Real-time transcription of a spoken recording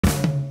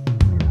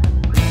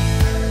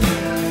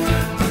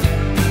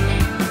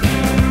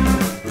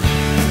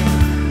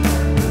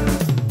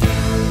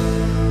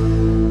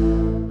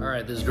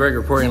is Greg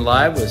reporting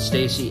live with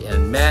Stacy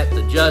and Matt,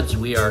 the Judds.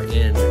 We are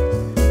in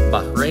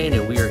Bahrain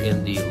and we are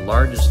in the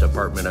largest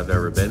apartment I've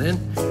ever been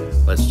in.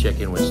 Let's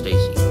check in with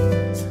Stacy.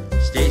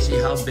 Stacy,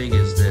 how big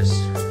is this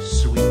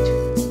suite?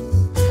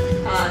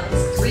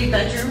 It's 3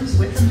 bedrooms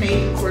with a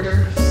maid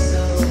quarter,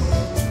 so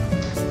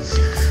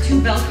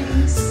 2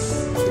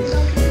 balconies, 3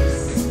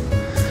 balconies.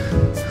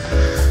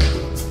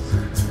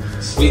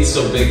 Suite's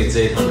so big it's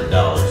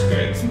 $800,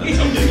 Greg. That's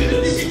how big it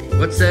is.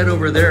 What's that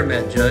over there,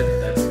 Matt Judd?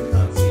 That's the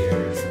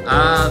concierge.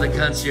 Ah, the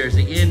concierge,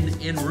 the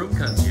in-room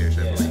concierge,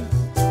 I believe.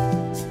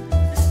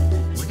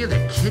 Look at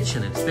the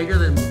kitchen. It's bigger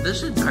than,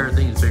 this entire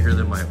thing is bigger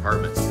than my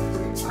apartment,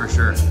 for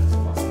sure.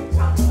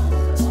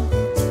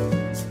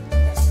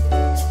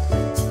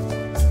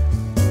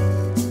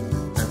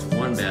 That's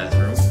one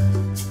bathroom.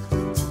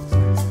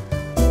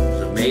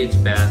 There's a maid's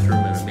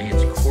bathroom and a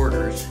maid's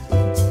quarters,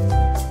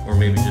 or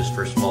maybe just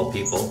for small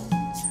people.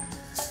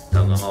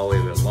 Down the hallway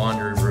we have a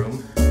laundry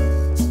room.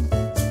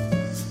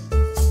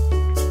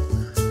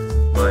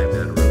 My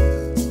bedroom.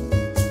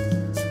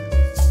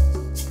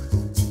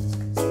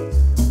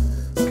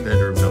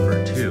 Bedroom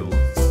number 2,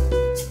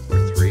 or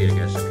 3, I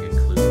guess if you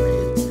include the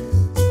maid.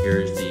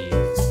 Here's the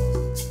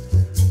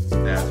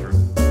bathroom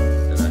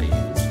that I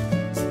used.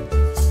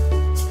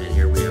 And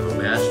here we have a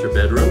master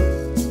bedroom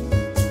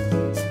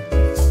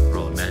where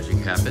all the magic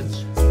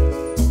happens.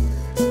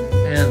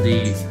 And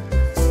the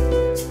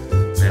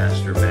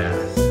master bath.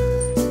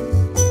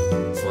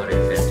 What a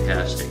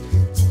fantastic,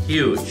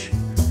 huge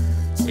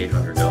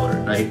 $800 a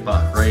night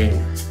Bahrain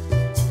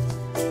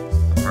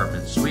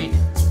apartment suite.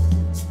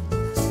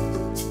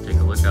 Take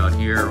a look out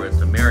here at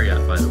the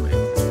Marriott, by the way.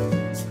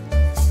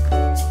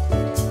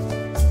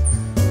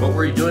 What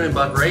were you doing in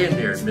Bahrain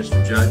here,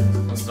 Mr. Judd?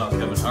 I saw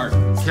Kevin Hart.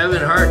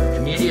 Kevin Hart,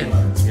 comedian.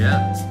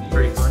 Yeah,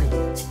 pretty funny.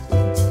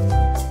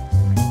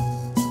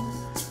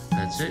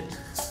 That's it.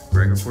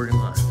 Greg reporting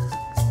live.